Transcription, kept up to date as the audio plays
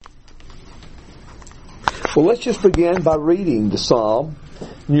Well, let's just begin by reading the Psalm,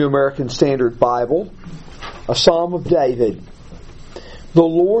 New American Standard Bible, a Psalm of David. The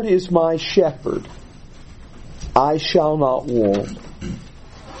Lord is my shepherd, I shall not want.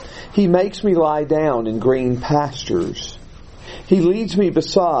 He makes me lie down in green pastures. He leads me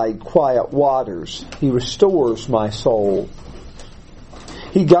beside quiet waters. He restores my soul.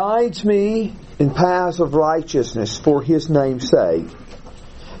 He guides me in paths of righteousness for His name's sake.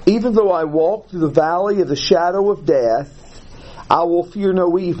 Even though I walk through the valley of the shadow of death, I will fear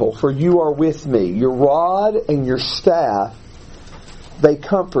no evil, for You are with me. Your rod and Your staff, they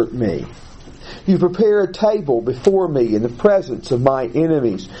comfort me. You prepare a table before me in the presence of my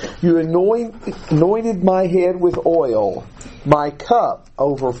enemies. You anointed my head with oil. My cup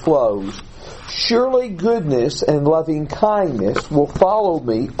overflows. Surely goodness and loving kindness will follow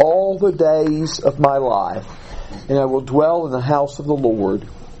me all the days of my life, and I will dwell in the house of the Lord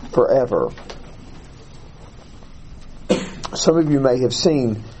forever. Some of you may have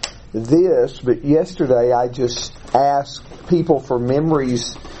seen this, but yesterday I just asked people for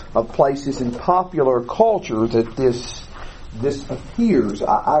memories of places in popular culture that this appears.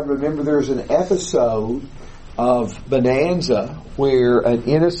 I remember there's an episode of Bonanza where an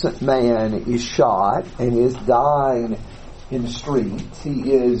innocent man is shot and is dying in the streets.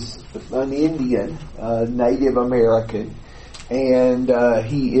 He is an Indian, Native American, and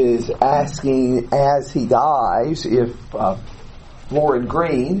he is asking as he dies if Lauren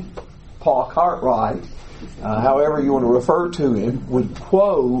Green, Paul Cartwright, however you want to refer to him, would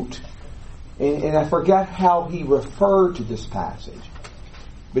quote, and I forgot how he referred to this passage,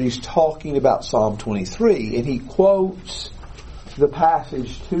 but he's talking about Psalm 23, and he quotes the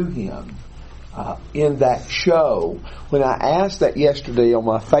passage to him in that show. When I asked that yesterday on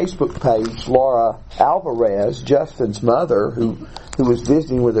my Facebook page, Laura Alvarez, Justin's mother, who was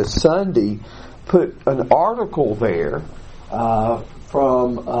visiting with us Sunday, put an article there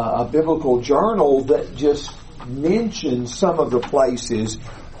from a biblical journal that just mentions some of the places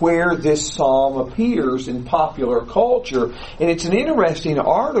where this psalm appears in popular culture. And it's an interesting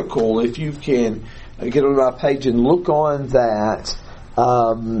article. If you can get on my page and look on that,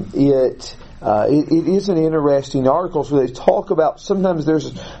 it is an interesting article. So they talk about sometimes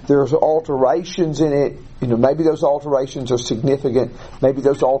there's alterations in it. You know, maybe those alterations are significant. Maybe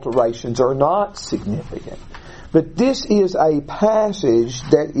those alterations are not significant. But this is a passage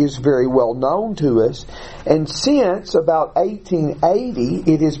that is very well known to us, and since about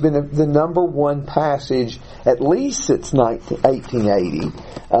 1880, it has been the number one passage, at least since 1880,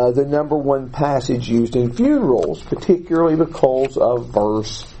 the number one passage used in funerals, particularly because of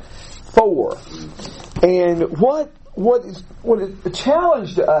verse 4. And what is a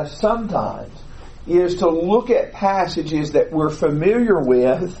challenge to us sometimes is to look at passages that we're familiar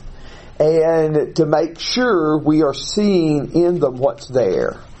with and to make sure we are seeing in them what's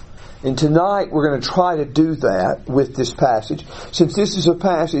there. And tonight we're going to try to do that with this passage. Since this is a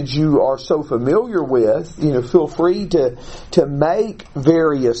passage you are so familiar with, feel free to make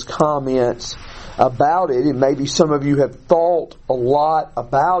various comments about it. And maybe some of you have thought a lot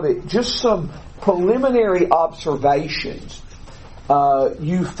about it. Just some preliminary observations.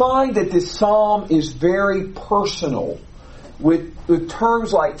 You find that this psalm is very personal, with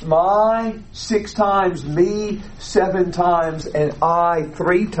terms like my 6 times, me 7 times, and I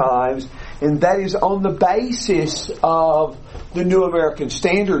 3 times, and that is on the basis of the New American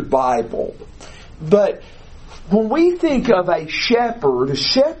Standard Bible. But when we think of a shepherd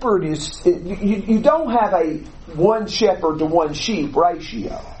is, you don't have a 1 shepherd to 1 sheep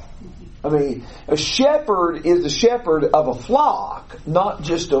ratio. I mean, a shepherd is a shepherd of a flock, not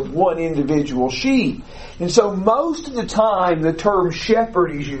just of one individual sheep. And so most of the time the term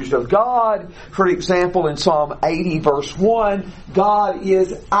shepherd is used of God. For example, in Psalm 80 verse 1, God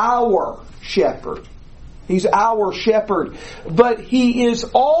is our shepherd. He's our shepherd. But He is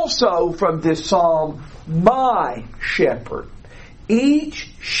also, from this psalm, my shepherd. Each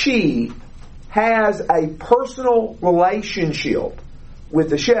sheep has a personal relationship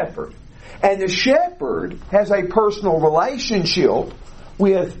with the shepherd. And the shepherd has a personal relationship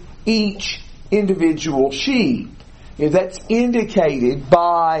with each individual sheep. That's indicated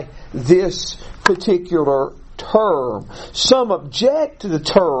by this particular term. Some object to the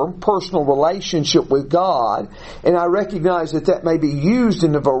term personal relationship with God, and I recognize that may be used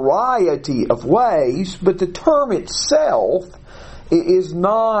in a variety of ways, but the term itself is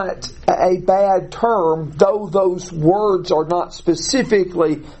not a bad term, though those words are not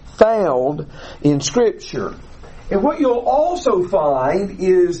specifically found in Scripture. And what you'll also find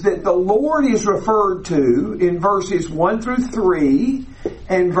is that the Lord is referred to in verses 1 through 3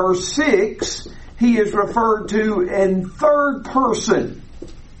 and verse 6. he is referred to in third person,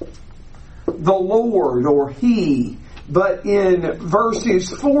 the Lord or He. But in verses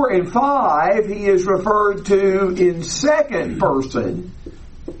 4 and 5, he is referred to in second person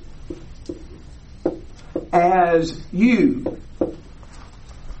as you.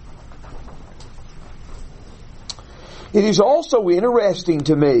 It is also interesting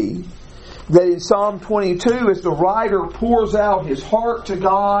to me that in Psalm 22, as the writer pours out his heart to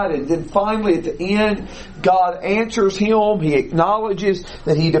God, and then finally at the end, God answers him. He acknowledges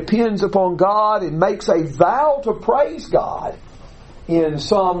that he depends upon God and makes a vow to praise God in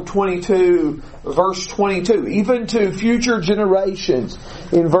Psalm 22, verse 22, even to future generations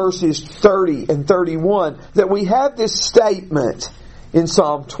in verses 30 and 31, that we have this statement in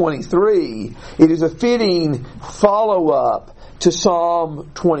Psalm 23. It is a fitting follow-up to Psalm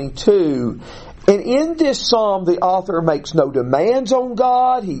 22. And in this psalm, the author makes no demands on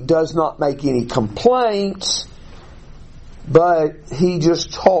God. He does not make any complaints. But he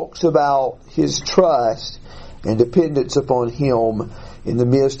just talks about his trust and dependence upon Him in the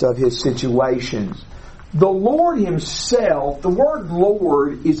midst of his situations. The Lord Himself, the word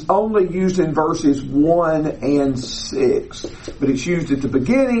Lord is only used in verses 1 and 6. But it's used at the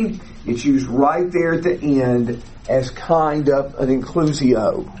beginning, it's used right there at the end as kind of an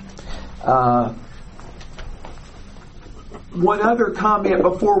inclusio. One other comment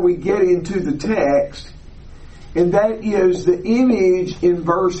before we get into the text, and that is the image in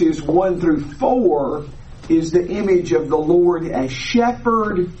verses 1 through 4 is the image of the Lord as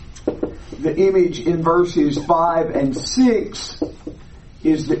shepherd. The image in verses 5 and 6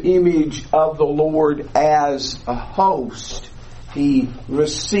 is the image of the Lord as a host. He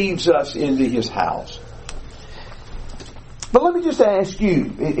receives us into His house. But let me just ask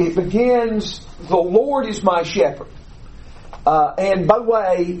you, it begins, the Lord is my shepherd. And by the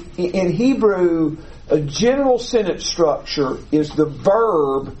way, in Hebrew, a general sentence structure is the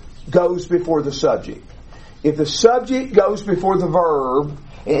verb goes before the subject. If the subject goes before the verb,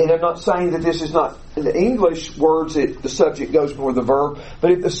 and I'm not saying that this is not in the English words that the subject goes before the verb,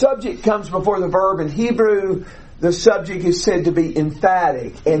 but if the subject comes before the verb in Hebrew, the subject is said to be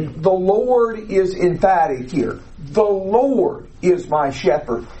emphatic. And the Lord is emphatic here. The Lord is my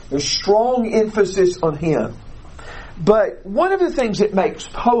shepherd. There's strong emphasis on Him. But one of the things that makes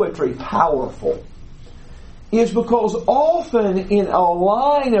poetry powerful is because often in a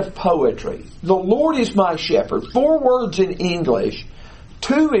line of poetry, the Lord is my shepherd, 4 words in English,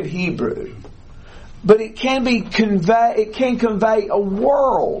 2 in Hebrew, but it can convey a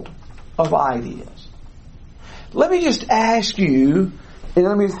world of ideas. Let me just ask you, and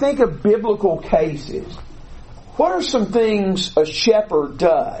let me think of biblical cases. What are some things a shepherd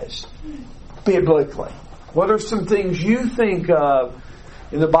does biblically? What are some things you think of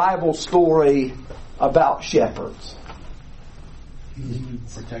in the Bible story about shepherds?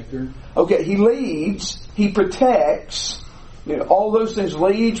 Protector. Okay, he leads, he protects, all those things,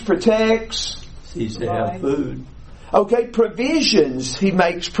 leads, protects. Seems to have food. Okay, provisions. He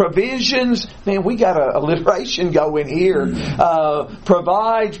makes provisions. Man, we got a alliteration going here.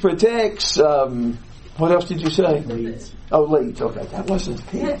 Provides, protects. What else did you say? Leads. Oh, leads. Okay, that wasn't a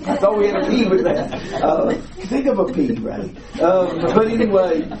P. I thought we had a P with that. Think of a P, right? But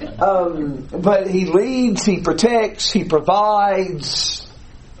anyway, but he leads, he protects, he provides.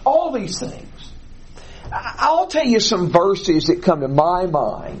 All these things. I'll tell you some verses that come to my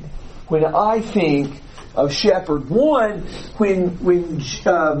mind when I think of shepherd. One, when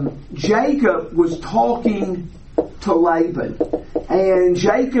Jacob was talking to Laban, and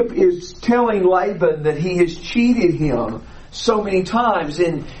Jacob is telling Laban that he has cheated him so many times,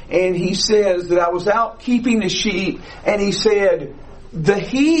 and he says that I was out keeping the sheep, and he said, the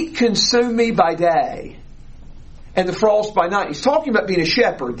heat consumed me by day, and the frost by night. He's talking about being a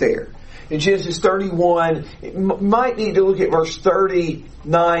shepherd there. In Genesis 31, you might need to look at verse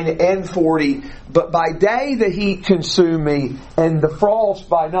 39 and 40. But by day the heat consumed me, and the frost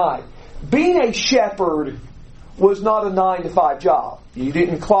by night. Being a shepherd was not a 9-to-5 job. You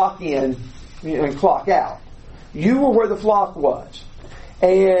didn't clock in and clock out. You were where the flock was.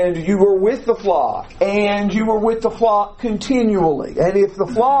 And you were with the flock. And you were with the flock continually. And if the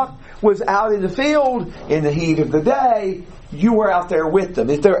flock was out in the field in the heat of the day, you were out there with them.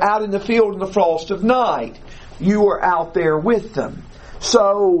 If they're out in the field in the frost of night, you were out there with them.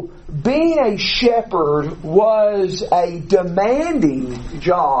 So, being a shepherd was a demanding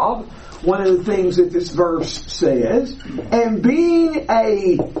job, one of the things that this verse says. And being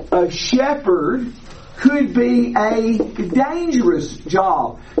a shepherd could be a dangerous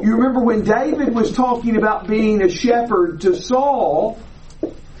job. You remember when David was talking about being a shepherd to Saul,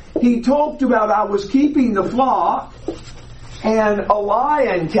 he talked about, I was keeping the flock, and a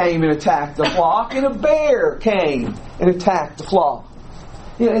lion came and attacked the flock, and a bear came and attacked the flock.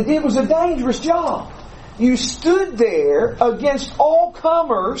 It was a dangerous job. You stood there against all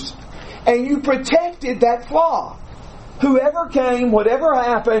comers, and you protected that flock. Whoever came, whatever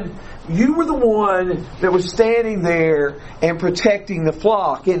happened, you were the one that was standing there and protecting the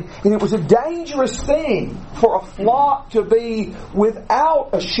flock. And it was a dangerous thing for a flock to be without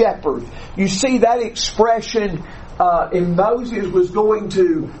a shepherd. You see that expression and Moses was going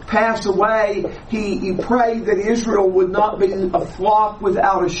to pass away. He prayed that Israel would not be a flock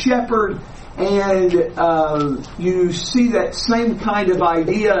without a shepherd. And you see that same kind of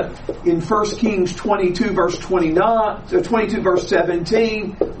idea in 1 Kings 22 verse 22 verse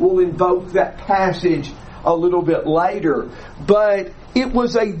 17. We'll invoke that passage a little bit later. But it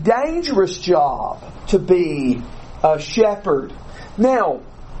was a dangerous job to be a shepherd. Now,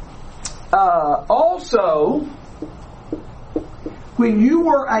 also, when you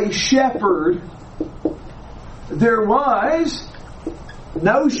were a shepherd, there was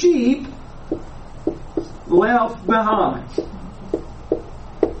no sheep left behind.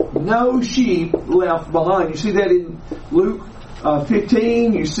 No sheep left behind. You see that in Luke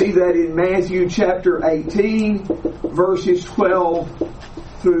 15. You see that in Matthew chapter 18, verses 12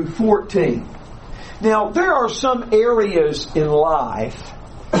 through 14. Now, there are some areas in life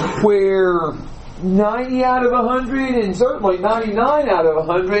where 90 out of 100 and certainly 99 out of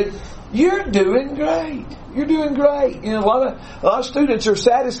 100, you're doing great. You're doing great. A lot of students are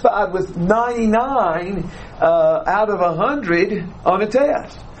satisfied with 99 out of 100 on a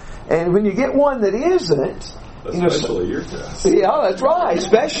test. And when you get one that isn't, especially your test. Yeah, that's right.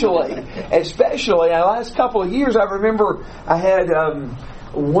 Especially the last couple of years, I remember I had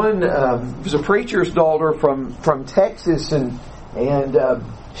one was a preacher's daughter from Texas, and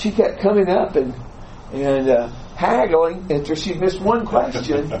she kept coming up and haggling after she missed one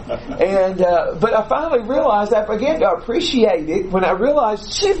question, but I finally realized, I began to appreciate it when I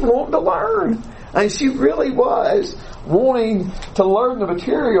realized she's wanting to learn, and she really was wanting to learn the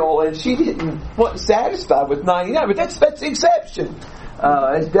material, and she wasn't satisfied with 99. But that's the exception,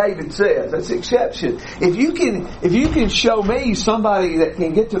 as David says. That's the exception. If you can show me somebody that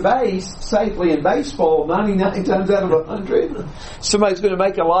can get to base safely in baseball 99 times out of 100, somebody's going to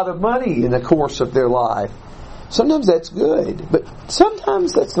make a lot of money in the course of their life. Sometimes that's good, but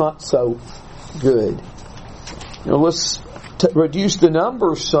sometimes that's not so good. Let's reduce the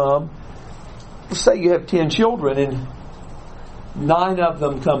numbers some. Let's say you have 10 children and 9 of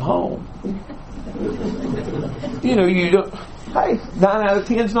them come home. You don't. Hey, 9 out of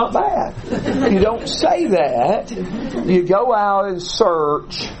 10 is not bad. You don't say that. You go out and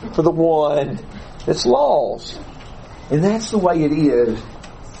search for the one that's lost, and that's the way it is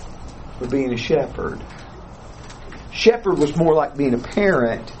for being a shepherd. Shepherd was more like being a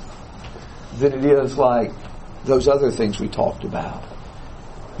parent than it is like those other things we talked about.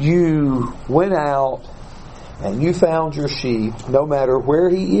 You went out and you found your sheep, no matter where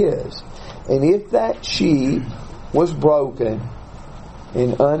he is. And if that sheep was broken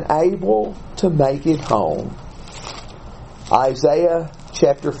and unable to make it home, Isaiah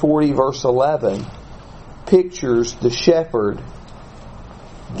chapter 40 verse 11 pictures the shepherd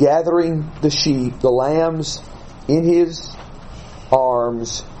gathering the sheep, the lambs, in his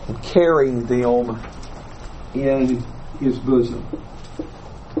arms and carrying them in his bosom.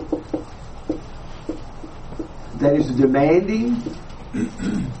 That is a demanding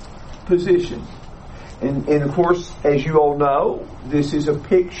position. And of course, as you all know, this is a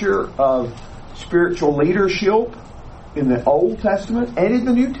picture of spiritual leadership in the Old Testament and in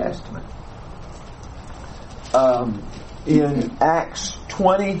the New Testament. In Acts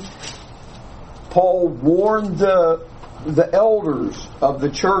 20, Paul warned the elders of the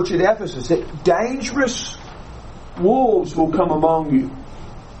church at Ephesus that dangerous wolves will come among you,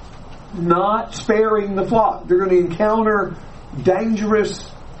 not sparing the flock. They're going to encounter dangerous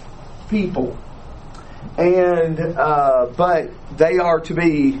people, and but they are to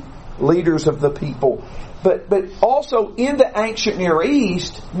be leaders of the people. But also in the ancient Near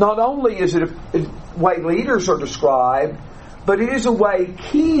East, not only is it a way leaders are described, but it is a way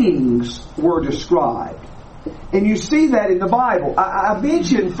kings were described. And you see that in the Bible. I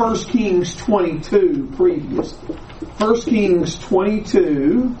mentioned 1 Kings 22 previously. 1 Kings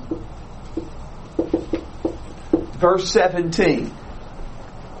 22, verse 17.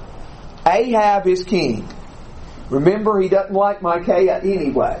 Ahab is king. Remember, he doesn't like Micaiah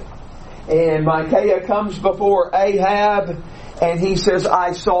anyway. And Micaiah comes before Ahab, and he says,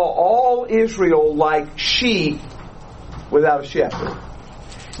 I saw all Israel like sheep without a shepherd.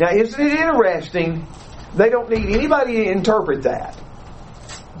 Now, isn't it interesting? They don't need anybody to interpret that.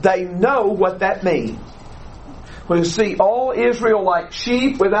 They know what that means. When you see all Israel like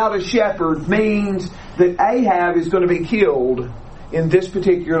sheep without a shepherd means that Ahab is going to be killed in this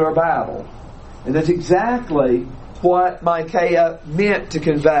particular battle. And that's exactly what Micaiah meant to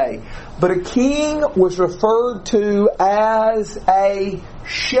convey. But a king was referred to as a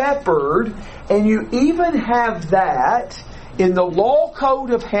shepherd, and you even have that in the law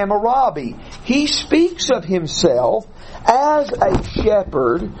code of Hammurabi. He speaks of himself as a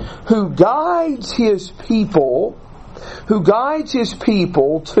shepherd who guides his people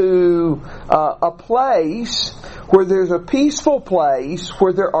to a place where there's a peaceful place,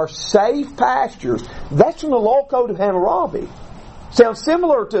 where there are safe pastures. That's from the law code of Hammurabi. Sounds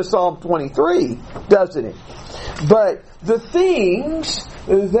similar to Psalm 23, doesn't it? But the things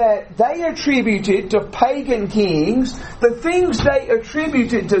that they attributed to pagan kings, the things they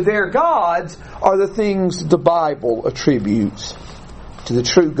attributed to their gods, are the things the Bible attributes to the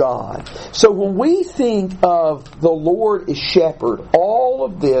true God. So when we think of the Lord as shepherd, all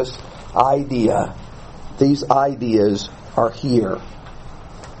of these ideas are here.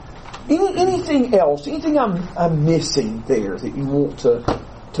 Anything else? Anything I'm missing there that you want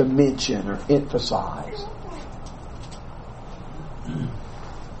to mention or emphasize?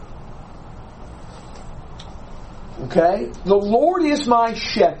 Okay? The Lord is my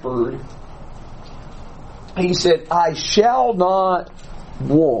shepherd. He said, I shall not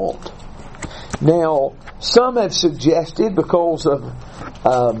want. Now, some have suggested, because of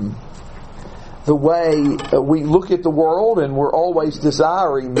the way we look at the world and we're always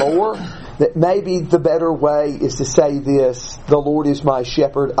desiring more, that maybe the better way is to say this: the Lord is my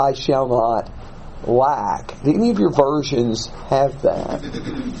shepherd, I shall not lack. Do any of your versions have that?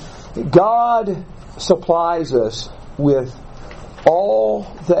 God supplies us with all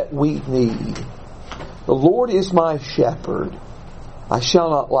that we need. The Lord is my shepherd, I shall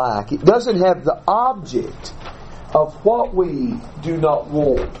not lack. It doesn't have the object of what we do not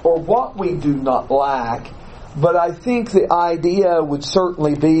want or what we do not lack, but I think the idea would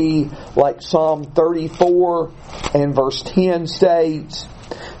certainly be like Psalm 34 and verse 10 states,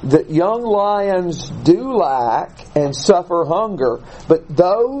 that young lions do lack and suffer hunger, but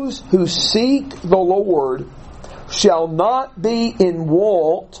those who seek the Lord shall not be in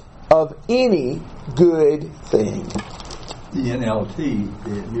want of any good thing. The NLT,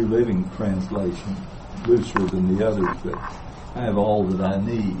 the New Living Translation, looser than the others, but I have all that I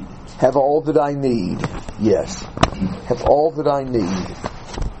need. Have all that I need. Yes. Have all that I need.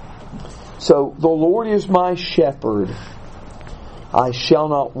 So, the Lord is my shepherd, I shall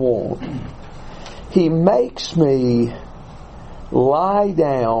not want. He makes me lie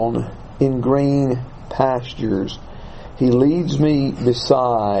down in green pastures. He leads me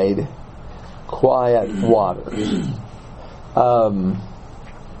beside quiet waters. Don't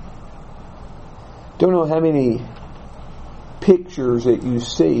know how many pictures that you've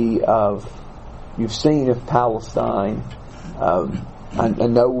seen of Palestine. I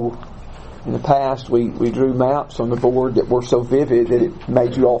know in the past we drew maps on the board that were so vivid that it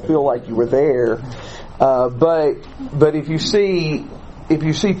made you all feel like you were there. But if you see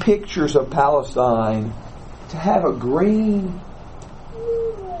pictures of Palestine, to have a green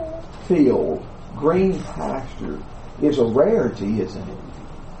field, green pasture, is a rarity, isn't it?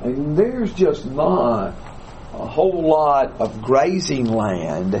 And there's just not a whole lot of grazing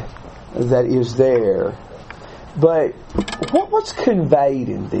land that is there. But what's conveyed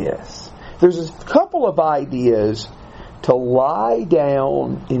in this? There's a couple of ideas: to lie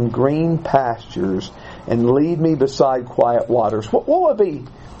down in green pastures and lead me beside quiet waters. What would be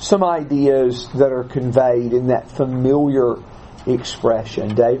some ideas that are conveyed in that familiar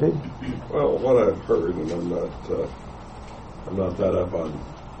expression, David? Well, what I've heard, and I'm not that up on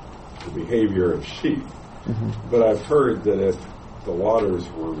the behavior of sheep, but I've heard that if the waters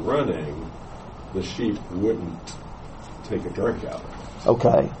were running, the sheep wouldn't take a drink out of it.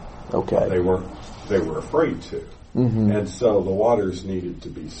 Okay. They were afraid to. And so the waters needed to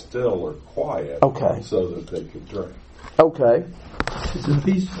be still or quiet so that they could drink. Okay. It's a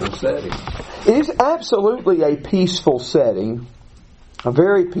peaceful setting. It is absolutely a peaceful setting, a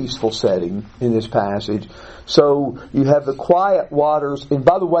very peaceful setting in this passage. So you have the quiet waters, and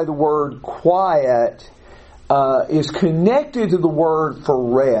by the way, the word quiet is connected to the word for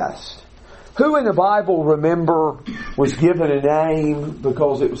rest. Who in the Bible, remember, was given a name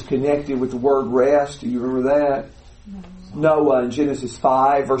because it was connected with the word rest? Do you remember that? Noah in Genesis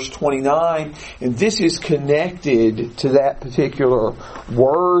 5 verse 29, and this is connected to that particular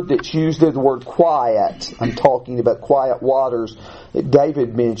word that's used there, the word quiet. I'm talking about quiet waters that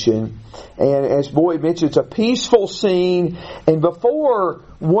David mentioned. And as Boyd mentioned, it's a peaceful scene. And before,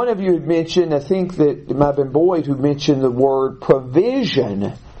 one of you had mentioned, I think that it might have been Boyd who mentioned the word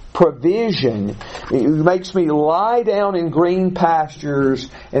provision. Provision. It makes me lie down in green pastures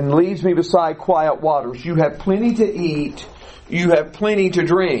and leads me beside quiet waters. You have plenty to eat. You have plenty to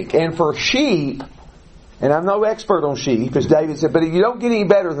drink. And for sheep, and I'm no expert on sheep, as David said, but you don't get any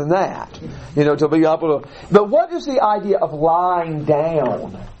better than that. To be able to. But what does the idea of lying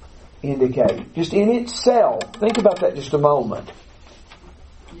down indicate? Just in itself. Think about that just a moment.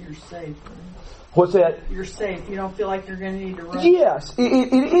 You're safe. What's that? You're safe. You don't feel like you're going to need to run. Yes, it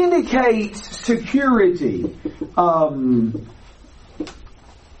indicates security.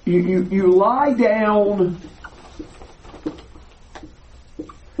 You lie down.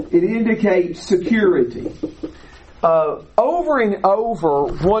 It indicates security. Over and over,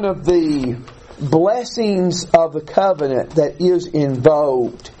 one of the blessings of the covenant that is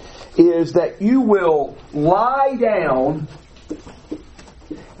invoked is that you will lie down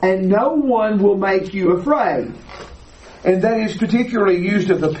and no one will make you afraid. And that is particularly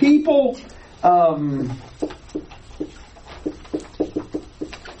used of the people. And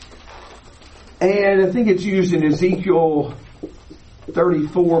I think it's used in Ezekiel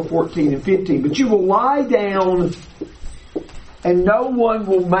 34, 14, and 15. But you will lie down and no one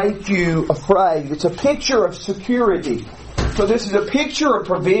will make you afraid. It's a picture of security. So this is a picture of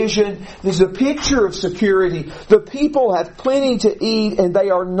provision. This is a picture of security. The people have plenty to eat and they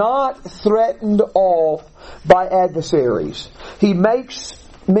are not threatened off by adversaries. He makes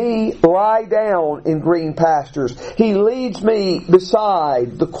me lie down in green pastures. He leads me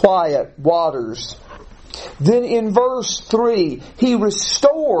beside the quiet waters. Then in verse 3, He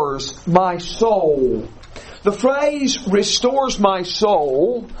restores my soul. The phrase restores my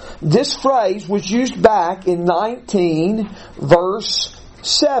soul, this phrase was used back in 19 verse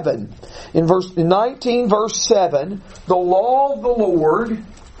 7. In 19 verse 7, the law of the Lord,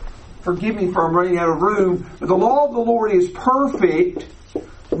 forgive me for I'm running out of room, but the law of the Lord is perfect,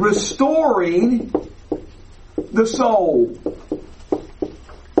 restoring the soul.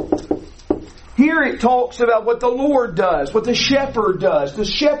 Here it talks about what the Lord does, what the shepherd does. The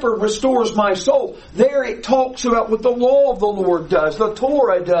shepherd restores my soul. There it talks about what the law of the Lord does, the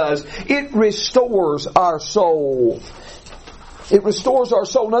Torah does. It restores our soul. It restores our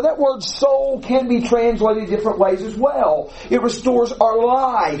soul. Now that word soul can be translated different ways as well. It restores our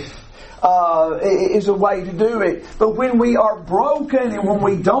life. Is a way to do it. But when we are broken and when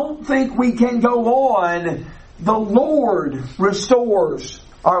we don't think we can go on, the Lord restores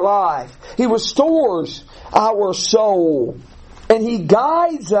our life. He restores our soul. And He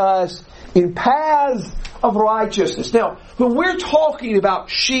guides us in paths of righteousness. Now, when we're talking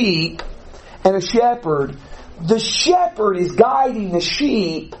about sheep and a shepherd, the shepherd is guiding the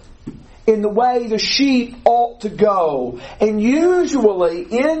sheep in the way the sheep ought to go. And usually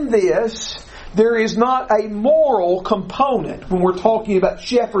in this, there is not a moral component when we're talking about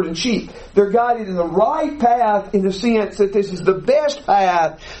shepherd and sheep. They're guided in the right path in the sense that this is the best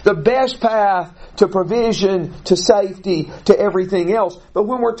path to provision, to safety, to everything else. But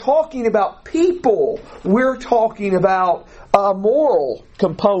when we're talking about people, we're talking about a moral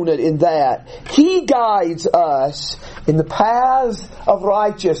component in that. He guides us in the paths of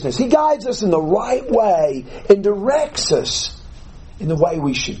righteousness. He guides us in the right way and directs us in the way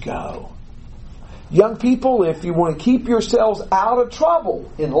we should go. Young people, if you want to keep yourselves out of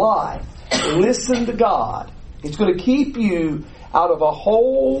trouble in life, listen to God. It's going to keep you out of a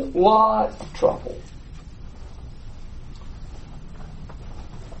whole lot of trouble.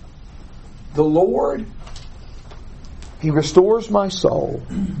 The Lord, He restores my soul.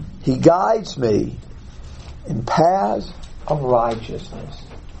 He guides me in paths of righteousness.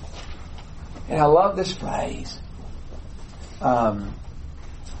 And I love this phrase.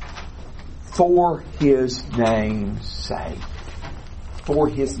 For His name's sake. For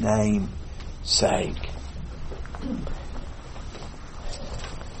His name's sake.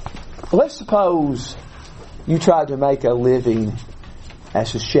 Let's suppose you tried to make a living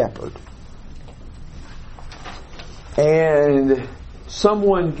as a shepherd. And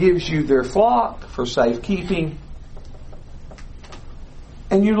someone gives you their flock for safekeeping.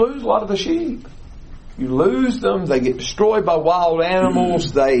 And you lose a lot of the sheep. You lose them, they get destroyed by wild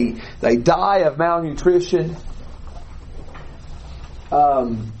animals, they die of malnutrition.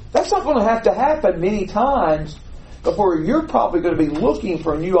 That's not going to happen many times before you're probably going to be looking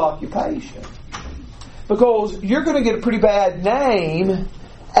for a new occupation. Because you're going to get a pretty bad name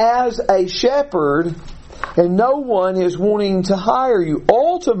as a shepherd, and no one is wanting to hire you.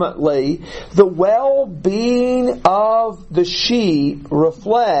 Ultimately, the well-being of the sheep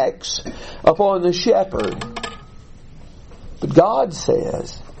reflects upon the shepherd. But God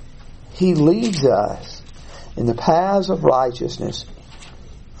says He leads us in the paths of righteousness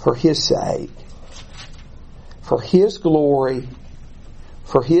for His sake, for His glory,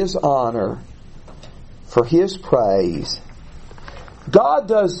 for His honor, for His praise. God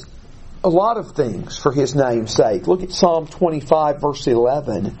does a lot of things for His name's sake. Look at Psalm 25 verse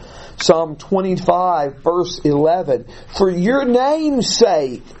 11. Psalm 25 verse 11. For your name's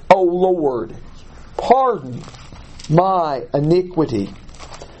sake, O Lord, pardon my iniquity,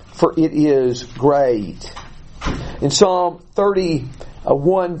 for it is great. In Psalm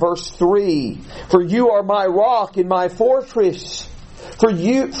 31 verse 3, for you are my rock and my fortress. For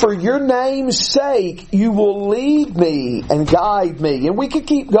your name's sake, you will lead me and guide me. And we could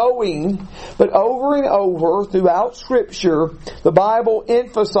keep going, but over and over throughout Scripture, the Bible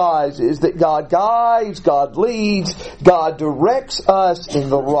emphasizes that God guides, God leads, God directs us in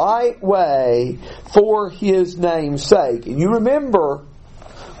the right way for His name's sake. And you remember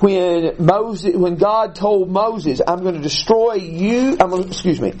when God told Moses, I'm going to destroy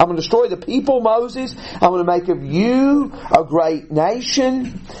the people, Moses. I'm going to make of you a great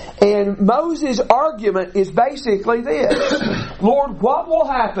nation. And Moses' argument is basically this: Lord, what will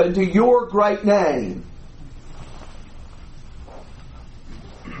happen to your great name?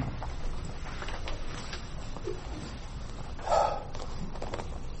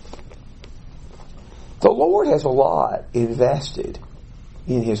 The Lord has a lot invested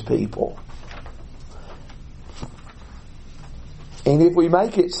in His people. And if we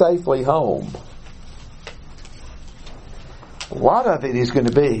make it safely home, a lot of it is going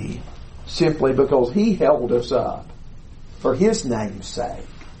to be simply because He held us up for His name's sake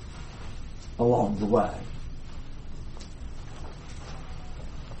along the way.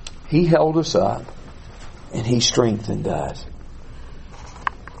 He held us up and He strengthened us.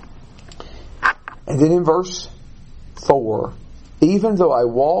 And then in verse 4, even though I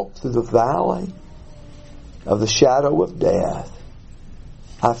walk through the valley of the shadow of death,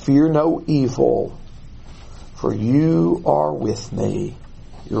 I fear no evil, for you are with me.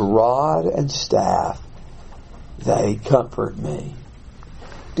 Your rod and staff, they comfort me.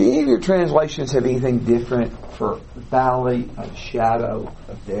 Do any of your translations have anything different for valley of shadow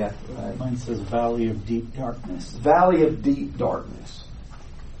of death? Right? Mine says valley of deep darkness. Valley of deep darkness.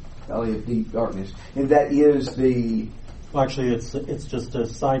 Valley of deep darkness. And that is the... Well, actually, it's just a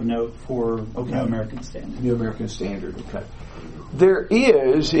side note for New American Standard. New American Standard, okay. There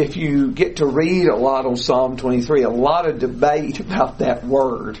is, if you get to read a lot on Psalm 23, a lot of debate about that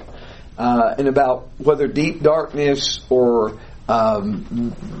word and about whether deep darkness or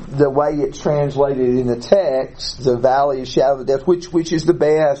the way it's translated in the text, the valley of shadow of death, which is the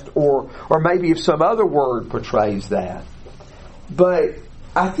best, or maybe if some other word portrays that. But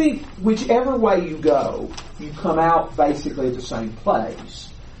I think whichever way you go, you come out basically at the same place.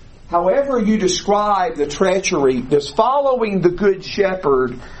 However you describe the treachery, does following the Good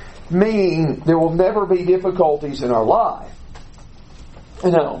Shepherd mean there will never be difficulties in our life?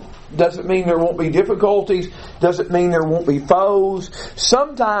 No. Doesn't mean there won't be difficulties. Doesn't mean there won't be foes.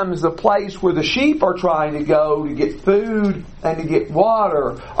 Sometimes the place where the sheep are trying to go to get food and to get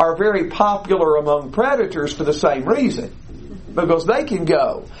water are very popular among predators for the same reason. Because they can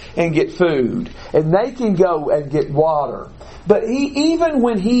go and get food, and they can go and get water. But even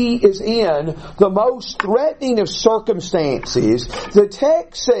when he is in the most threatening of circumstances, the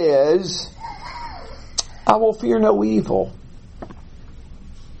text says, I will fear no evil,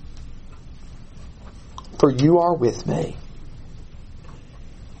 for you are with me.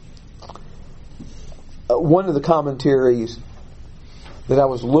 One of the commentaries that I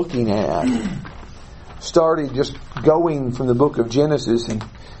was looking at started just going from the book of Genesis and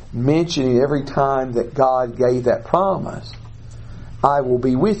mentioning every time that God gave that promise, I will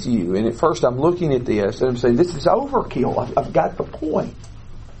be with you. And at first I'm looking at this and I'm saying, this is overkill. I've got the point.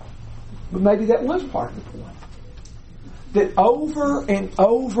 But maybe that was part of the point. That over and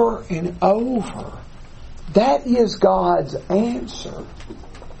over and over, that is God's answer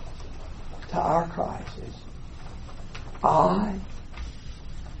to our crisis. I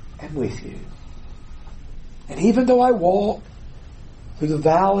am with you. And even though I walk through the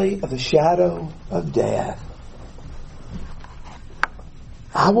valley of the shadow of death,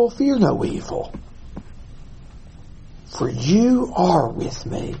 I will fear no evil, for you are with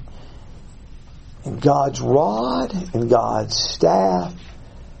me. And God's rod and God's staff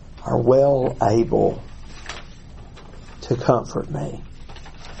are well able to comfort me.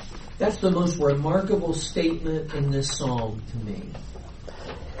 That's the most remarkable statement in this psalm to me.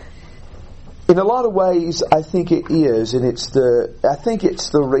 In a lot of ways, I think it is, and I think it's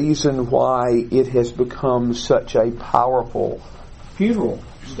the reason why it has become such a powerful funeral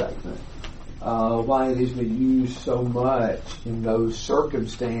statement. Why it has been used so much in those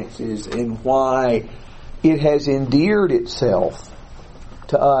circumstances, and why it has endeared itself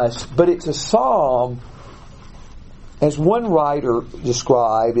to us. But it's a psalm, as one writer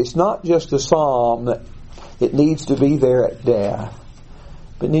described, it's not just a psalm that needs to be there at death,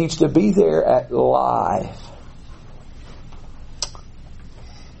 but needs to be there at life.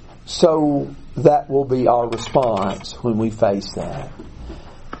 So that will be our response when we face that.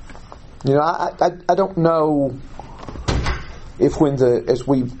 You know, I don't know if as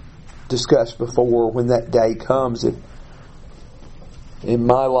we've discussed before, when that day comes, if in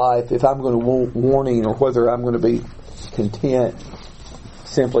my life, if I'm going to want warning, or whether I'm going to be content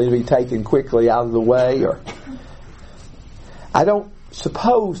simply to be taken quickly out of the way, or I don't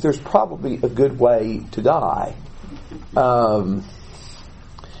suppose there's probably a good way to die.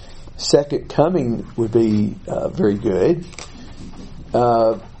 Second coming would be very good.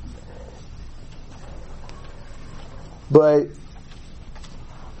 But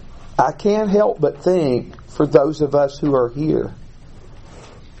I can't help but think, for those of us who are here,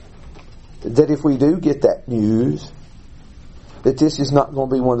 that if we do get that news, that this is not going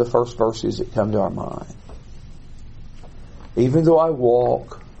to be one of the first verses that come to our mind. Even though I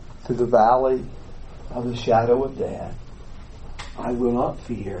walk through the valley of the shadow of death, I will not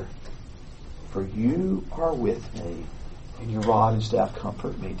fear, for you are with me, and your rod and staff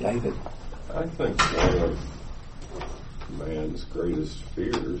comfort me. David? I think one of man's greatest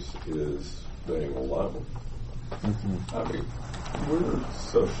fears is being alone. Mm-hmm. I mean, we're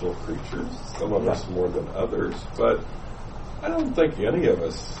social creatures, some of us more than others, but I don't think any of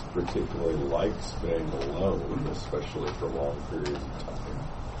us particularly likes being alone, especially for long periods of time.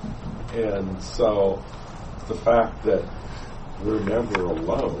 And so the fact that we're never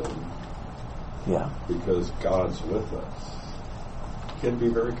alone, because God's with us, can be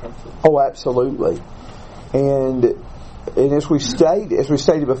very comforting. Oh, absolutely. And as we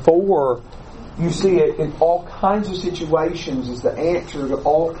stated before, you see it in all kinds of situations as the answer to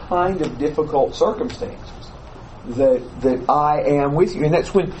all kinds of difficult circumstances. That I am with you. And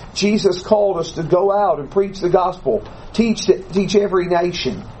that's when Jesus called us to go out and preach the gospel. Teach every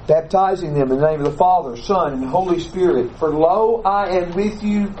nation, baptizing them in the name of the Father, Son, and the Holy Spirit. For lo, I am with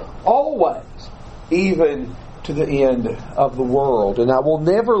you always, even to the end of the world. And I will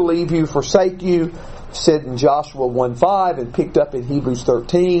never leave you, forsake you, said in Joshua 1:5 and picked up in Hebrews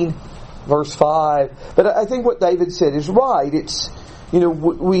 13, verse 5. But I think what David said is right. It's, we don't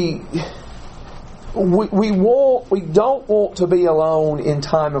want to be alone in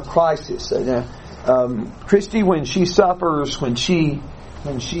time of crisis. Christy, when she suffers, when she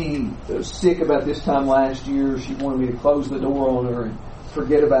was sick about this time last year, she wanted me to close the door on her and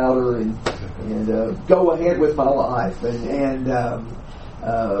forget about her and go ahead with my life. But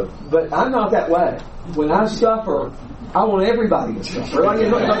I'm not that way. When I suffer, I want everybody to suffer. Like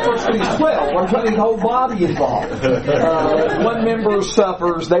in 1 Corinthians 12, I'm putting the whole body involved. One member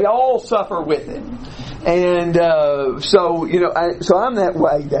suffers, they all suffer with it. And so I'm that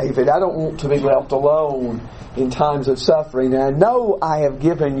way, David. I don't want to be left alone in times of suffering. And I know I have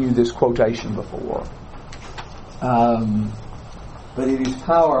given you this quotation before. But it is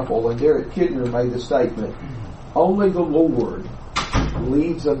powerful. And Derek Kidner made the statement, only the Lord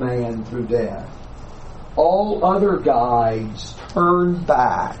leads a man through death. All other guides turn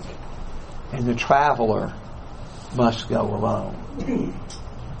back, and the traveler must go alone.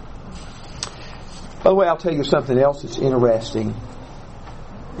 By the way, I'll tell you something else that's interesting.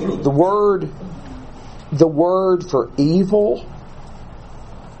 The word for evil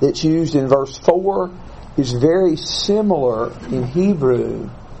that's used in verse 4 is very similar in Hebrew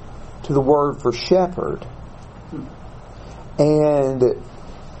to the word for shepherd. And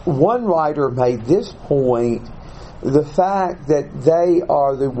one writer made this point, the fact that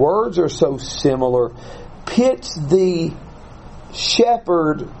the words are so similar pits the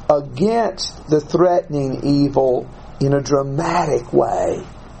shepherd against the threatening evil in a dramatic way.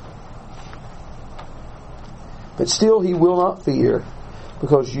 But still he will not fear,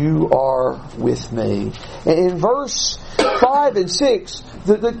 because you are with me. And in verse 5 and 6,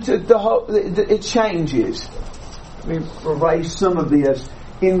 it changes. Let me erase some of this.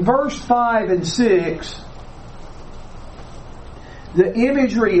 In verse 5 and 6, the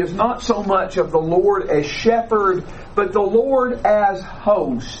imagery is not so much of the Lord as shepherd, but the Lord as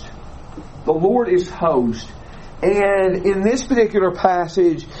host. The Lord is host. And in this particular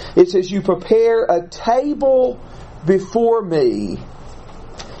passage, it says, "You prepare a table before me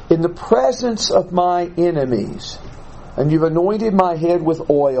in the presence of my enemies. And you've anointed my head with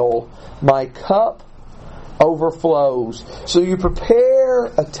oil. My cup overflows." So you prepare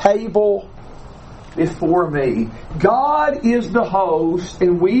a table before me. God is the host,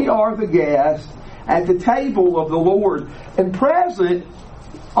 and we are the guests at the table of the Lord. And present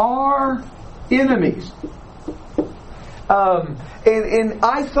are enemies. And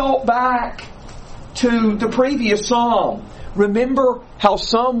I thought back to the previous psalm. Remember how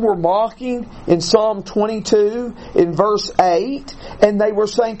some were mocking in Psalm 22 in verse 8, and they were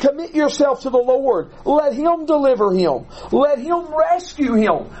saying, "Commit yourself to the Lord. Let Him deliver him. Let Him rescue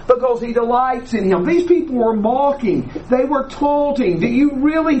him, because He delights in him." These people were mocking. They were taunting. Do you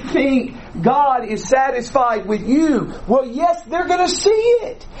really think God is satisfied with you? Well, yes, they're going to see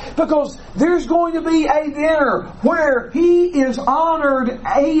it, because there's going to be a dinner where He is honored.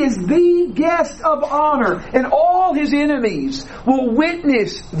 He is the guest of honor, and all His enemies will witness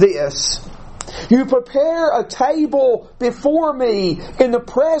this. "You prepare a table before me in the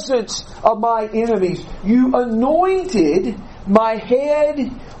presence of my enemies. You anointed my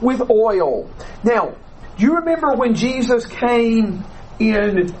head with oil." Now, do you remember when Jesus came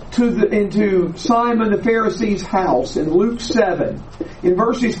into Simon the Pharisee's house in Luke 7, in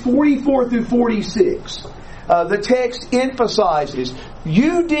verses 44 through 46? The text emphasizes,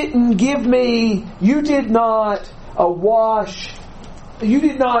 you did not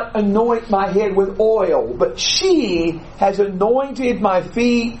anoint my head with oil, but she has anointed my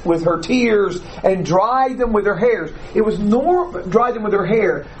feet with her tears and dried them with her hair. It was normal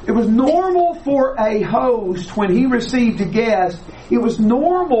for a host, when he received a guest, it was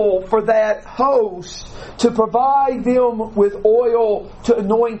normal for that host to provide them with oil to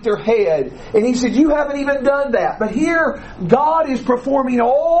anoint their head. And he said, you haven't even done that. But here, God is performing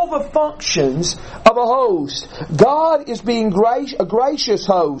all the functions of a host. God is being a gracious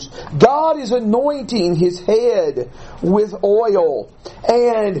host. God is anointing His head with oil.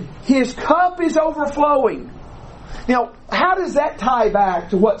 And His cup is overflowing. Now, how does that tie back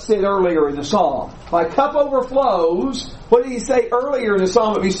to what's said earlier in the psalm? My cup overflows. What did he say earlier in the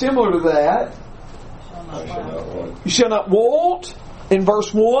psalm? It would be similar to that. You shall not want. In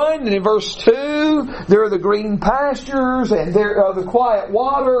verse 1 and in verse 2, there are the green pastures and there are the quiet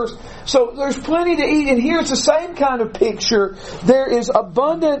waters. So there's plenty to eat. And here's the same kind of picture. There is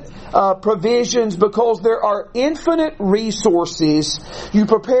abundant provisions because there are infinite resources. You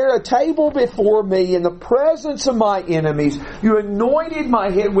prepare a table before me in the presence of my enemies. You anointed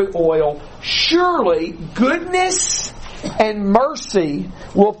my head with oil. Surely goodness and mercy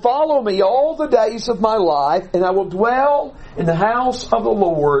will follow me all the days of my life, and I will dwell in the house of the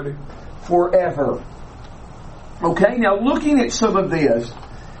Lord forever. Okay, now looking at some of this,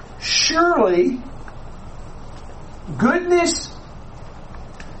 surely goodness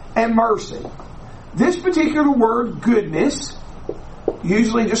and mercy. This particular word, goodness,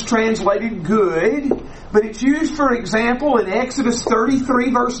 usually just translated good, but it's used, for example, in Exodus 33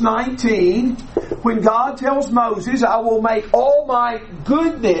 verse 19, when God tells Moses, I will make all my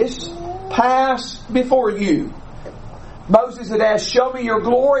goodness pass before you. Moses had asked, show me your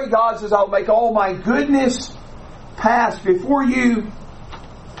glory. God says, I'll make all my goodness pass before you.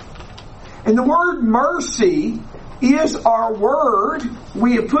 And the word mercy is our word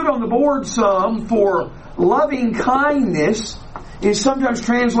we have put on the board some for loving kindness. It is sometimes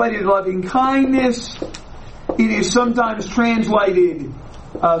translated loving kindness. It is sometimes translated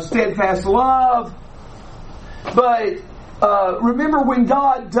steadfast love. But remember, when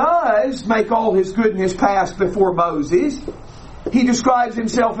God does make all His goodness pass before Moses, He describes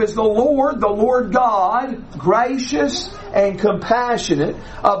Himself as the Lord God, gracious and compassionate,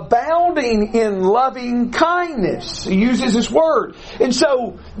 abounding in loving kindness. He uses this word. And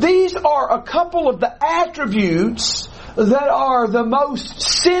so these are a couple of the attributes that are the most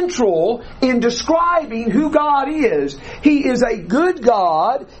central in describing who God is. He is a good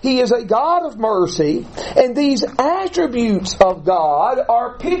God. He is a God of mercy. And these attributes of God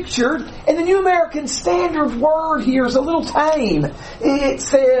are pictured, and the New American Standard word here is a little tame. It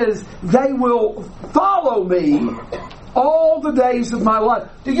says, they will follow me all the days of my life.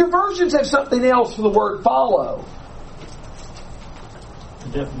 Do your versions have something else for the word follow?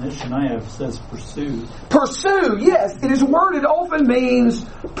 The definition I have says pursue. Pursue, yes. It is a word that often means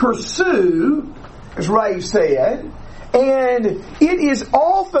pursue, as Ray said. And it is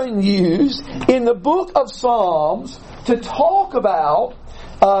often used in the book of Psalms to talk about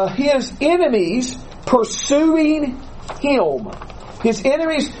his enemies pursuing him. His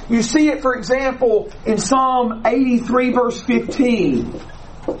enemies, you see it, for example, in Psalm 83 verse 15.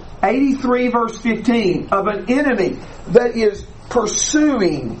 83 verse 15 of an enemy that is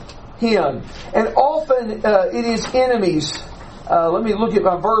pursuing him. And often it is enemies. Let me look at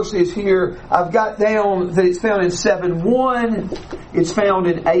my verses here. I've got down that it's found in 7:1. It's found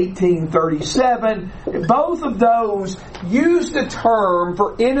in 18:37. Both of those use the term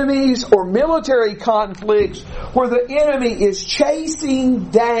for enemies or military conflicts where the enemy is chasing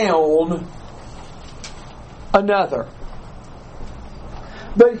down another.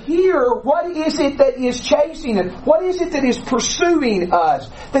 But here, what is it that is chasing us? What is it that is pursuing us?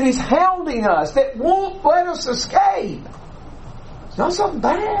 That is hounding us? That won't let us escape? It's not something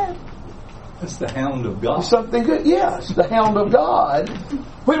bad. That's the hound of God. It's something good. Yes, the hound of God.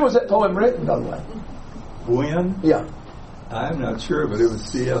 When was that poem written, by the way? When? Yeah. I'm not sure, but it was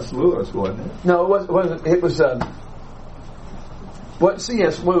C.S. Lewis, wasn't it? No, it wasn't. It was what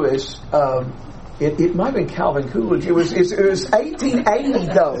C.S. Lewis. It might have been Calvin Coolidge. It was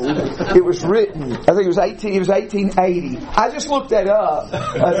 1880 though. It was written. I think it was 1880. I just looked that up.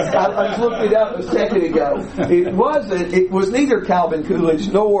 I just looked it up a second ago. It wasn't. It was neither Calvin Coolidge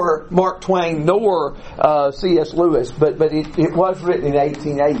nor Mark Twain nor C.S. Lewis, but it was written in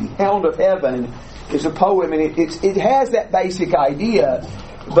 1880. Hound of Heaven is a poem, and it has that basic idea.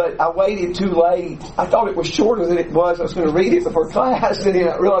 But I waited too late. I thought it was shorter than it was. I was going to read it before class, and then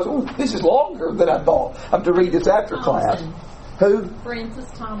I realized, oh, this is longer than I thought. I have to read this after class. Who? Francis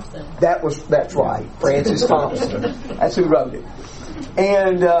Thompson. That's right, Francis Thompson. That's who wrote it.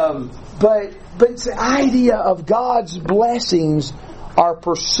 And but it's the idea of God's blessings are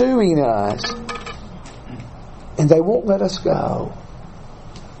pursuing us, and they won't let us go.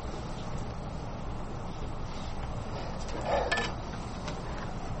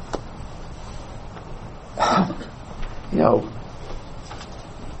 You know,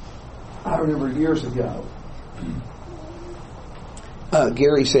 I remember years ago,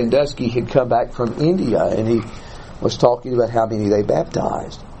 Gary Sandusky had come back from India, and he was talking about how many they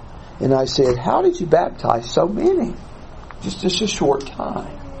baptized. And I said, how did you baptize so many? Just a short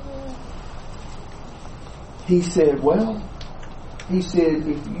time. He said,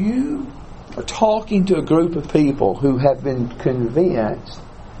 if you are talking to a group of people who have been convinced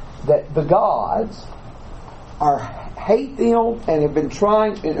that the gods hate them and have been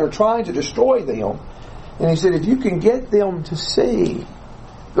trying to destroy them. And he said, if you can get them to see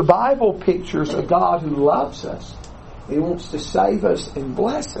the Bible pictures a God who loves us, He wants to save us and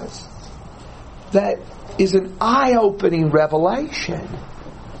bless us, that is an eye-opening revelation,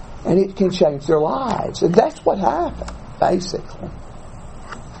 and it can change their lives. And that's what happened, basically.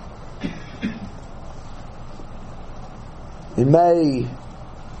 And may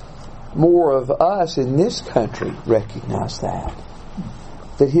more of us in this country recognize that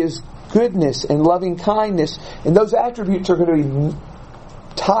His goodness and loving kindness and those attributes are going to be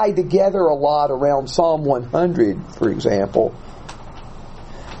tied together a lot around Psalm 100, for example.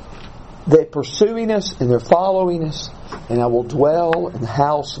 They're pursuing us and they're following us, and I will dwell in the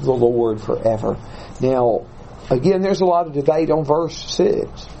house of the Lord forever. Now, again, there's a lot of debate on verse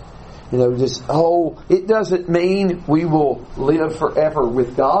 6. You know, it doesn't mean we will live forever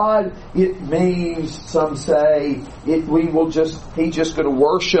with God. It means, some say, He's just going to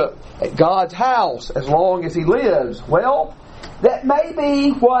worship at God's house as long as He lives. Well, that may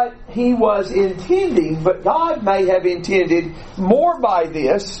be what He was intending, but God may have intended more by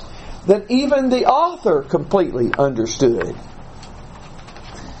this than even the author completely understood.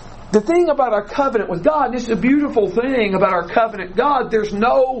 The thing about our covenant with God, this is a beautiful thing about our covenant with God, there's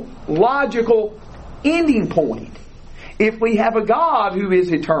no logical ending point. If we have a God who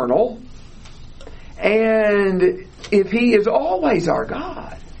is eternal, and if He is always our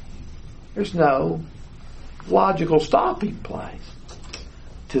God, there's no logical stopping place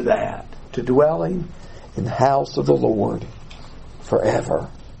to that, to dwelling in the house of the Lord forever.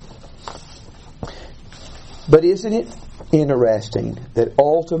 But isn't it interesting that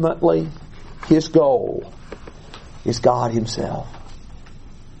ultimately His goal is God Himself?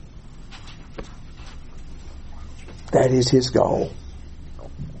 That is His goal.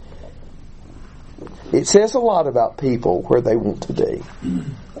 It says a lot about people where they want to be.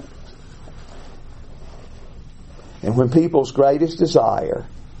 And when people's greatest desire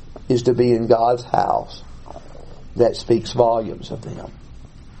is to be in God's house, that speaks volumes of them.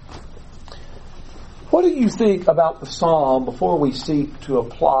 What do you think about the psalm before we seek to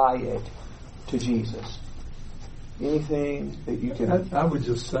apply it to Jesus? Anything that you can... I would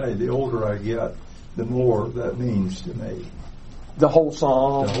just say, the older I get, the more that means to me. The whole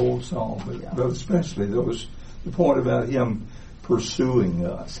psalm? The whole psalm, but especially the point about Him pursuing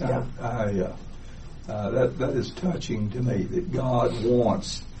us. Yeah. That is touching to me, that God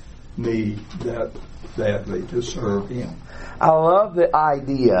wants me that badly to serve Him. I love the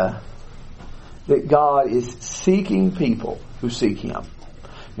idea that God is seeking people who seek Him.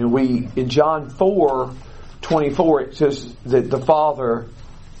 And in John 4:24, it says that the Father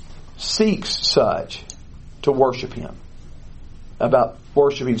seeks such to worship Him. About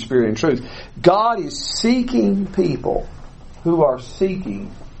worshiping spirit and truth. God is seeking people who are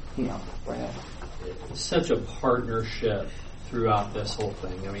seeking Him. Brad. Such a partnership throughout this whole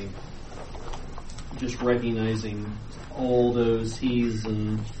thing. I mean, just recognizing all those he's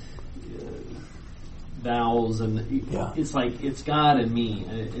and thous, and it's like it's God and me.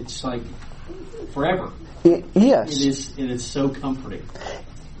 It's like forever. Yes, it is, and it's so comforting.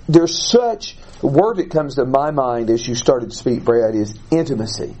 There's such the word that comes to my mind as you started to speak, Brad, is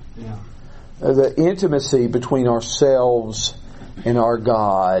intimacy. Yeah, the intimacy between ourselves and our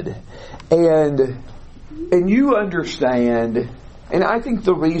God, and you understand. And I think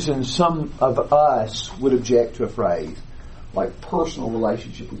the reason some of us would object to a phrase like personal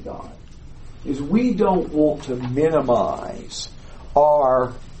relationship with God is we don't want to minimize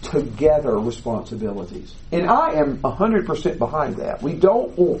our together responsibilities. And I am 100% behind that. We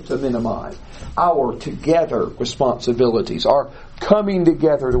don't want to minimize our together responsibilities, our coming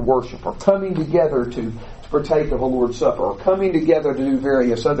together to worship, or coming together to partake of the Lord's Supper, or coming together to do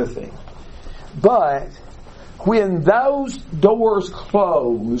various other things. But when those doors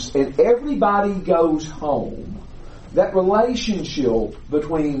close and everybody goes home, that relationship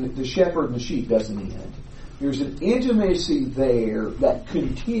between the shepherd and the sheep doesn't end. There's an intimacy there that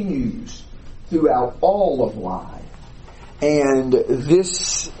continues throughout all of life. And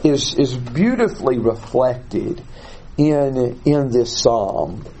this is beautifully reflected in this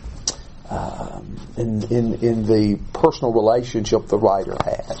psalm, in the personal relationship the writer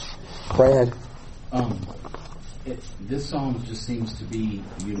has. Brad? This psalm just seems to be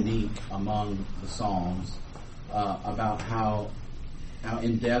unique among the psalms about how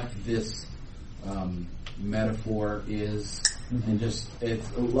in depth this metaphor is, and just it's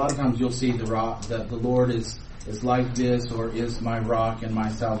a lot of times you'll see the rock that the Lord is like this, or is my rock and my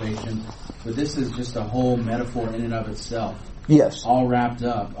salvation, but this is just a whole metaphor in and of itself. Yes, all wrapped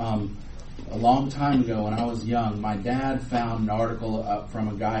up. A long time ago, when I was young, my dad found an article from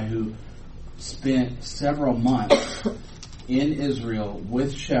a guy who spent several months in Israel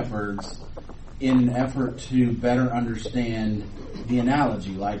with shepherds in an effort to better understand the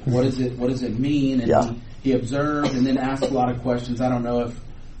analogy. Like, what does it mean? And he observed and then asked a lot of questions. I don't know if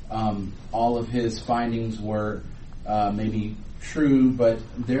all of his findings were maybe true, but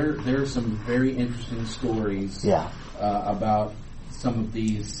there's some very interesting stories about some of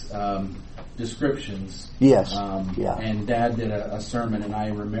these descriptions. Yes. And Dad did a sermon, and I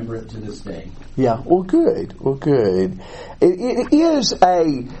remember it to this day. Yeah. Well, good. It is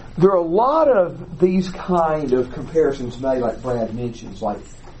there are a lot of these kind of comparisons made, like Brad mentions, like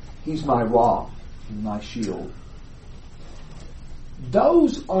He's my rock and my shield.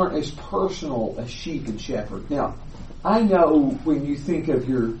 Those aren't as personal as sheep and shepherd. Now, I know when you think of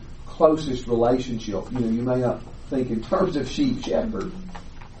your closest relationship, you may not think in terms of sheep shepherd.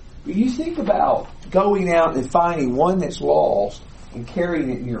 But you think about going out and finding one that's lost and carrying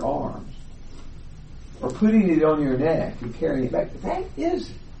it in your arms, or putting it on your neck and carrying it back.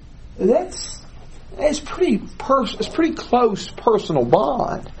 That's pretty close personal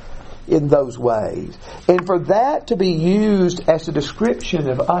bond in those ways. And for that to be used as a description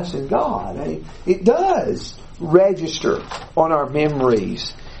of us and God, it does register on our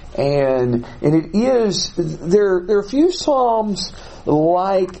memories. And it is there are a few psalms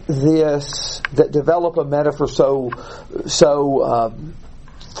like this that develop a metaphor so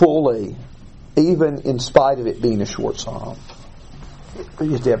fully, even in spite of it being a short psalm.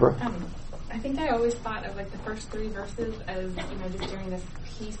 Yes, Deborah. I think I always thought of like the first three verses as just during this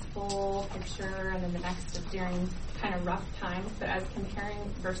peaceful picture, and then the next is during kind of rough times. But as comparing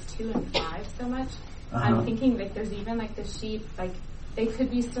verse 2 and 5 so much, I'm thinking that there's even like the sheep, like they could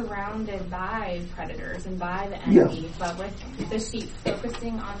be surrounded by predators and by the enemy, but with the sheep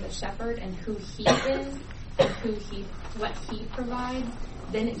focusing on the shepherd and who he is and what he provides,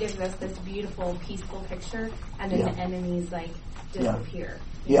 then it gives us this beautiful, peaceful picture, and then the enemies like disappear.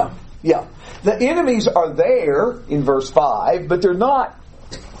 Yeah. The enemies are there in verse 5, but they're not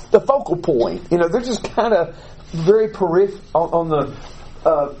the focal point. They're just kind of very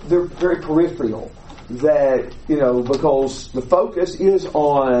they're very peripheral. That, because the focus is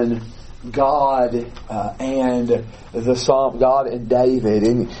on God and the Psalm, God and David.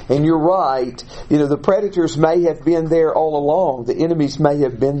 And you're right, the predators may have been there all along. The enemies may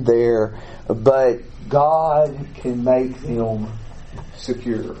have been there, but God can make them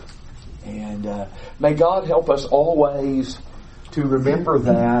secure. And may God help us always to remember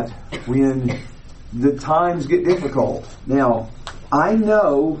that when the times get difficult. Now, I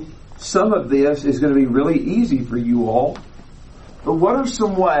know some of this is going to be really easy for you all, but what are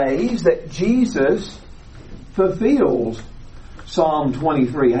some ways that Jesus fulfills Psalm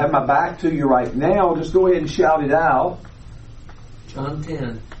 23? I have my back to you right now. Just go ahead and shout it out. John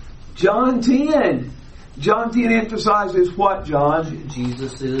 10. John 10. John 10 emphasizes what, John?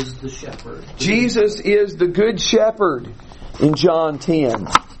 Jesus is the shepherd. Jesus is the good shepherd in John 10.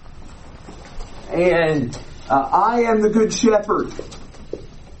 And I am the good shepherd.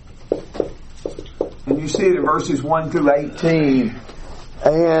 And you see it in verses 1 through 18.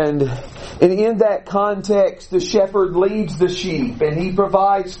 And in that context, the shepherd leads the sheep, and he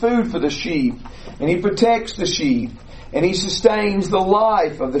provides food for the sheep, and he protects the sheep, and he sustains the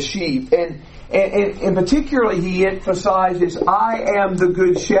life of the sheep. And particularly he emphasizes, I am the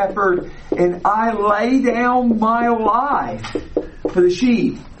good shepherd, and I lay down my life for the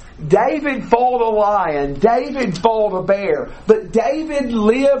sheep. David fought a lion. David fought a bear. But David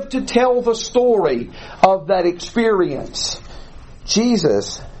lived to tell the story of that experience.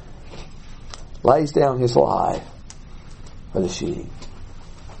 Jesus lays down his life for the sheep.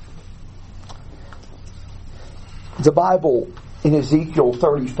 The Bible in Ezekiel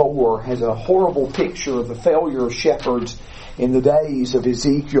 34 has a horrible picture of the failure of shepherds in the days of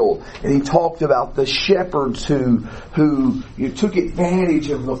Ezekiel. And he talked about the shepherds who took advantage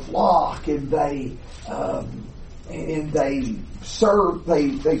of the flock, and they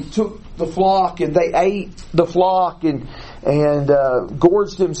took the flock and they ate the flock and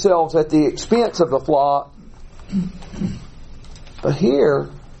gorged themselves at the expense of the flock. But here,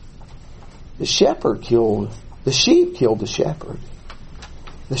 the sheep killed the shepherd.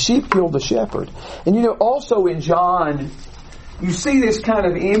 The sheep killed the shepherd. And also in John, you see this kind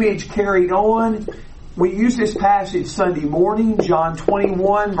of image carried on. We use this passage Sunday morning, John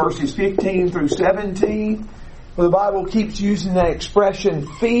 21, verses 15 through 17, where the Bible keeps using that expression,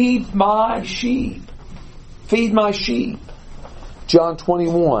 feed my sheep. Feed my sheep. John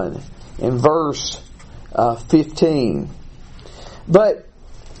 21 and verse 15. But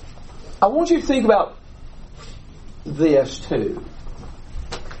I want you to think about this too.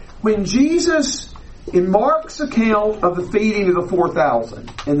 When Jesus, in Mark's account of the feeding of the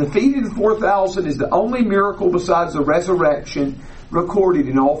 4,000, and the feeding of the 4,000 is the only miracle besides the resurrection recorded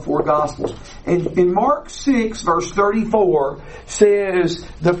in all four Gospels. And in Mark 6, verse 34, says,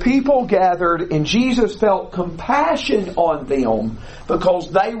 the people gathered and Jesus felt compassion on them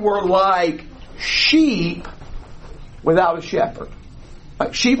because they were like sheep without a shepherd.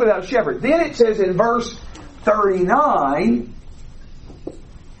 Like sheep without a shepherd. Then it says in verse 39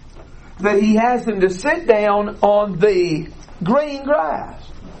 that he has them to sit down on the green grass.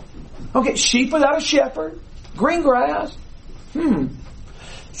 Okay, sheep without a shepherd, green grass.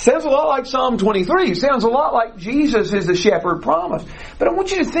 Sounds a lot like Psalm 23. Sounds a lot like Jesus is the shepherd promised. But I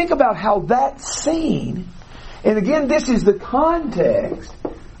want you to think about how that scene, and again, this is the context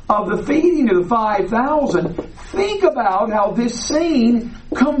of the feeding of the 5,000. Think about how this scene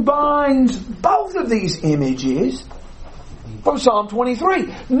combines both of these images from Psalm 23.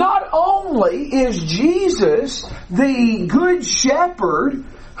 Not only is Jesus the good shepherd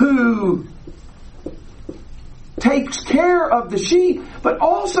who takes care of the sheep, but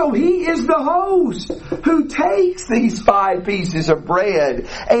also he is the host who takes these 5 pieces of bread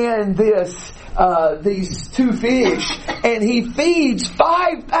and these 2 fish, and he feeds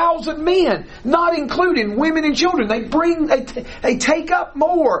 5,000 men, not including women and children. They take up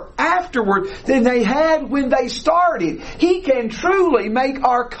more afterward than they had when they started. He can truly make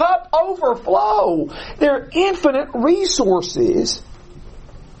our cup overflow. There are infinite resources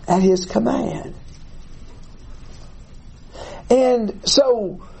at his command. And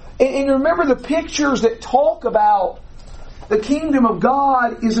so, and remember the pictures that talk about the kingdom of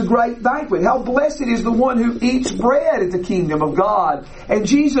God is a great banquet. How blessed is the one who eats bread at the kingdom of God. And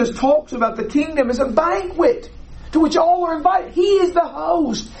Jesus talks about the kingdom as a banquet to which all are invited. He is the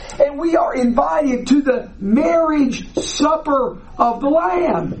host. And we are invited to the marriage supper of the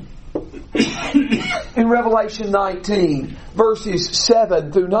Lamb. In Revelation 19, verses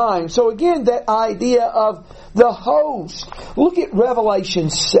 7 through 9. So again, that idea of the host. Look at Revelation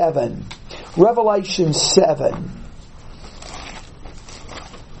 7. Revelation 7.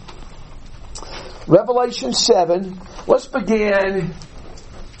 Revelation 7. Let's begin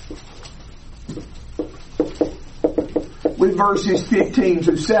verses 15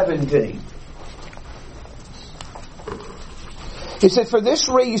 through 17. He said, "For this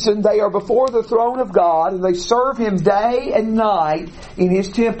reason they are before the throne of God, and they serve Him day and night in His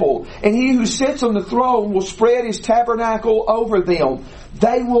temple. And He who sits on the throne will spread His tabernacle over them.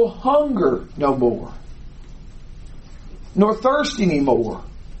 They will hunger no more, nor thirst any more,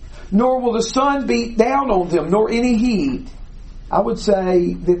 nor will the sun beat down on them, nor any heat." I would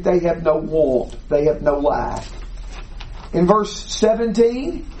say that they have no want, they have no lack. In verse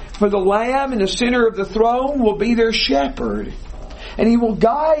 17, "For the Lamb in the center of the throne will be their shepherd. And He will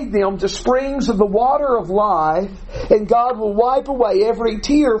guide them to springs of the water of life, and God will wipe away every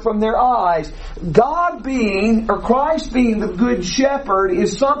tear from their eyes." God being, or Christ being the Good Shepherd,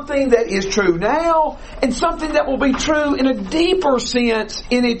 is something that is true now, and something that will be true in a deeper sense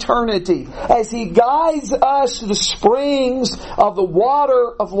in eternity. As He guides us to the springs of the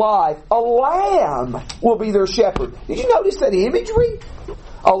water of life, a lamb will be their shepherd. Did you notice that imagery?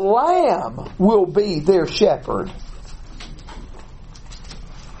 A lamb will be their shepherd.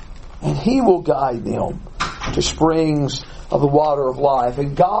 And He will guide them to springs of the water of life.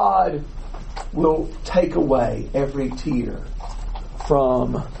 And God will take away every tear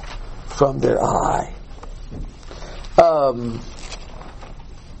from their eye.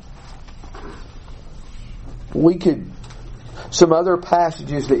 Some other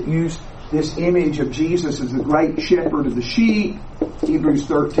passages that use this image of Jesus as the great shepherd of the sheep. Hebrews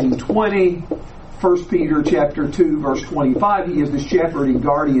 13:20. 1 Peter chapter 2 verse 25, He is the shepherd and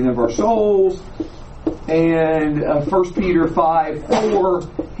guardian of our souls. And 1 Peter 5:4,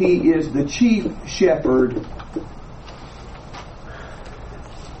 He is the chief shepherd,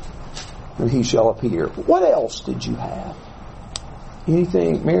 and He shall appear. What else did you have?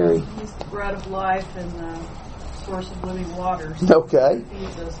 Anything, Mary? He's the bread of life and the source of living waters. Okay. He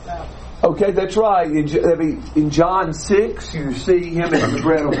feeds us that. Okay, that's right. In John 6, you see Him as the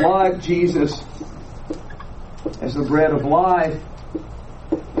bread of life, Jesus as the bread of life.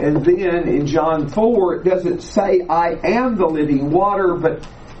 And then in John 4, it doesn't say, "I am the living water," but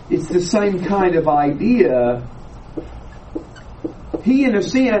it's the same kind of idea. He, in a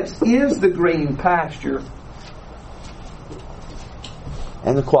sense, is the green pasture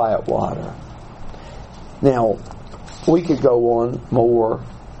and the quiet water. Now, we could go on more,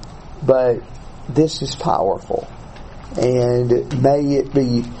 but this is powerful. And may it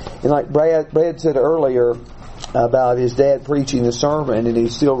be, and like Brad said earlier about his dad preaching the sermon, and he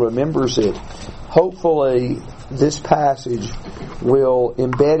still remembers it. Hopefully, this passage will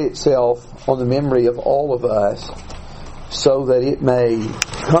embed itself on the memory of all of us, so that it may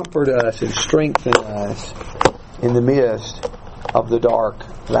comfort us and strengthen us in the midst of the dark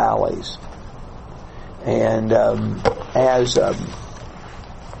valleys. And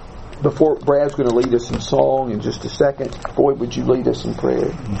before Brad's going to lead us in song in just a second, Boyd, would you lead us in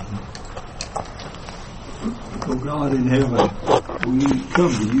prayer? Oh God in heaven, we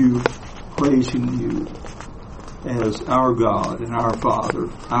come to You, praising You as our God and our Father,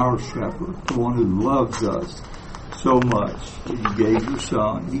 our Shepherd, the one who loves us so much that You gave Your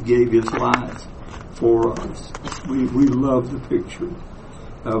Son. He gave His life for us. We love the picture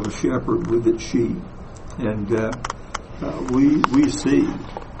of a shepherd with its sheep. And we see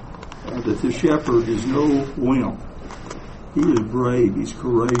that the shepherd is no wimp. He is brave. He's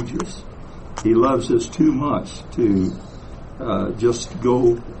courageous. He loves us too much to just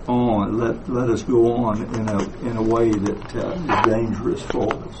go on. Let us go on in a way that is dangerous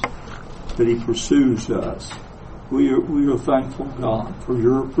for us. But He pursues us. We are thankful, God, for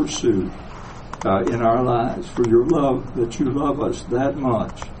Your pursuit in our lives, for Your love, that You love us that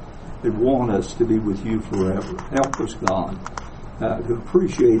much and want us to be with You forever. Help us, God, to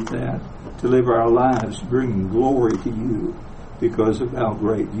appreciate that, to live our lives bringing glory to You because of how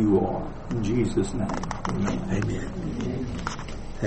great You are. In Jesus' name, amen. Amen.